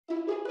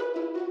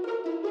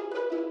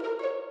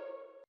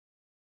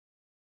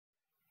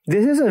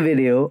This is a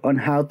video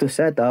on how to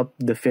set up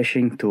the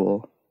fishing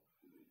tool.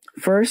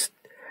 First,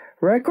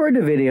 record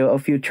a video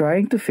of you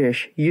trying to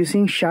fish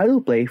using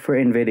Shadowplay for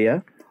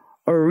NVIDIA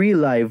or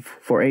Relive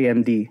for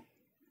AMD.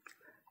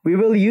 We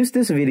will use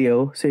this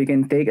video so you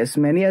can take as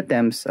many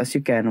attempts as you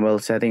can while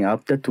setting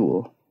up the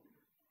tool.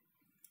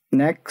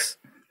 Next,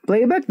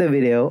 play back the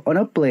video on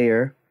a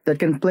player that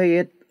can play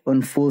it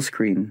on full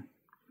screen.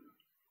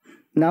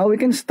 Now we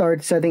can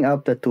start setting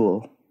up the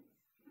tool.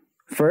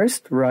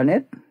 First, run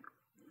it.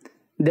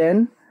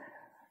 Then,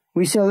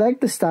 we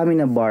select the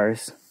stamina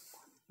bars.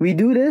 We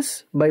do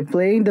this by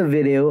playing the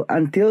video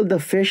until the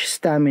fish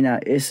stamina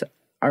is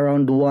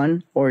around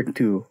 1 or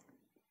 2.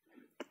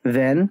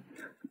 Then,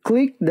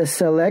 click the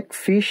Select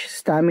Fish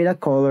Stamina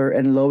Color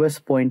and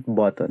Lowest Point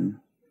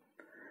button.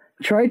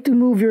 Try to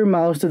move your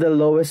mouse to the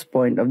lowest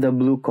point of the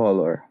blue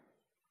color.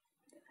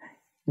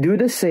 Do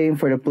the same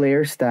for the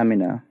player's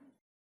stamina.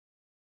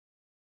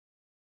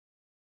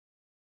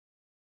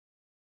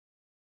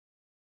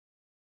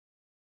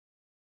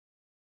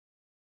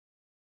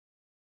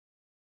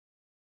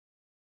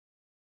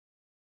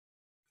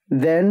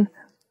 Then,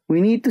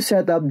 we need to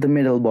set up the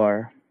middle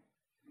bar.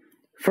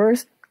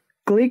 First,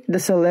 click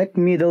the Select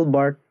Middle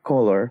Bar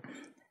Color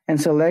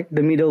and select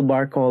the middle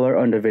bar color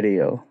on the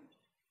video.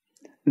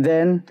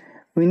 Then,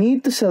 we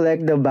need to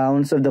select the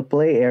bounds of the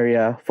play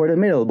area for the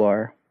middle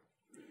bar.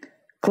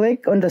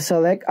 Click on the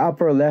Select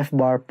Upper Left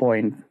Bar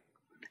point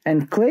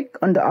and click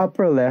on the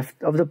upper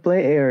left of the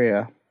play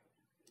area.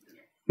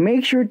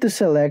 Make sure to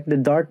select the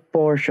dark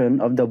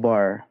portion of the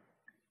bar.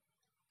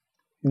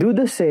 Do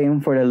the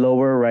same for the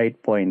lower right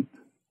point.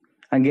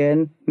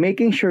 Again,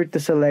 making sure to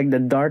select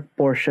the dark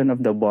portion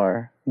of the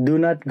bar.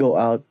 Do not go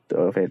out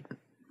of it.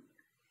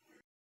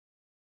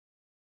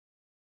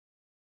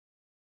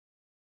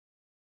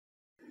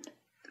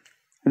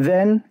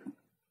 Then,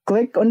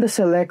 click on the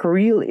Select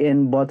Reel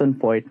In button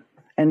point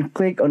and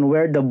click on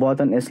where the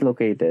button is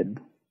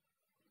located.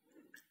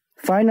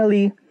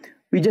 Finally,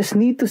 we just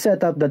need to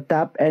set up the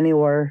Tap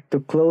Anywhere to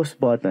Close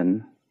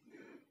button.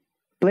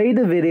 Play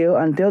the video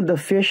until the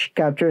Fish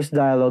Captures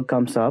dialog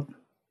comes up.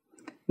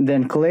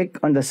 Then click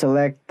on the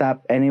Select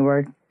Tap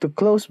Anywhere to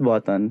Close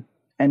button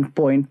and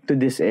point to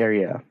this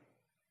area.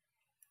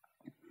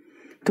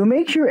 To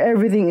make sure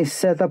everything is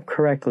set up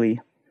correctly,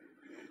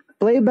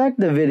 play back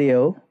the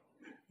video,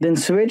 then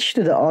switch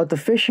to the Auto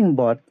Fishing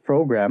Bot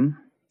program,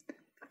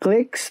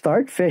 click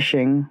Start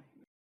Fishing,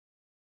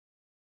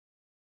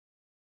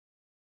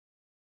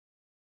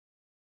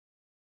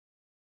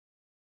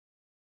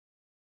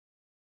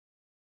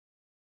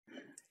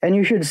 and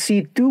you should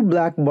see 2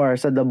 black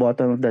bars at the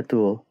bottom of the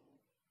tool.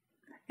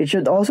 It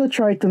should also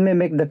try to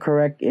mimic the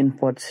correct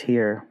inputs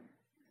here.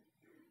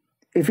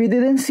 If you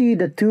didn't see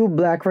the 2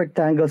 black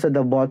rectangles at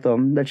the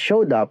bottom that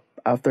showed up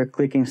after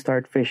clicking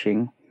Start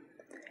Fishing,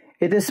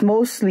 it is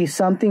mostly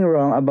something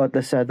wrong about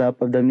the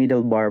setup of the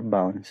middle bar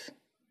bounds.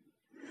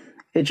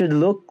 It should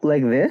look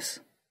like this,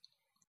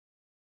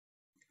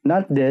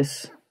 not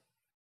this,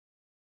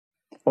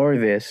 or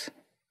this.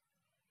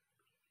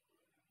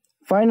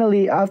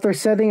 Finally, after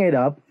setting it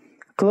up,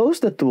 close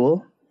the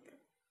tool,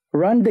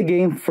 run the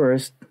game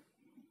first,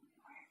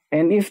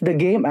 and if the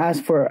game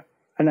asks for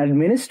an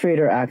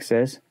administrator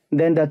access,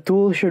 then the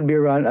tool should be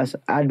run as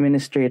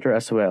administrator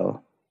as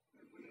well.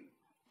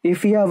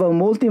 If you have a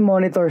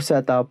multi-monitor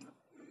setup,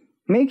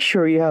 make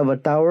sure you have a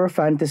Tower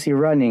Fantasy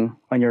running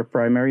on your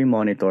primary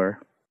monitor.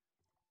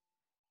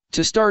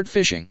 To start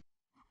fishing,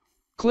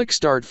 click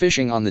Start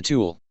Fishing on the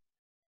tool.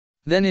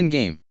 Then in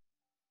game,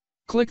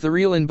 click the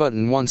Reel In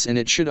button once and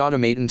it should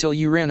automate until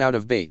you ran out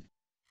of bait.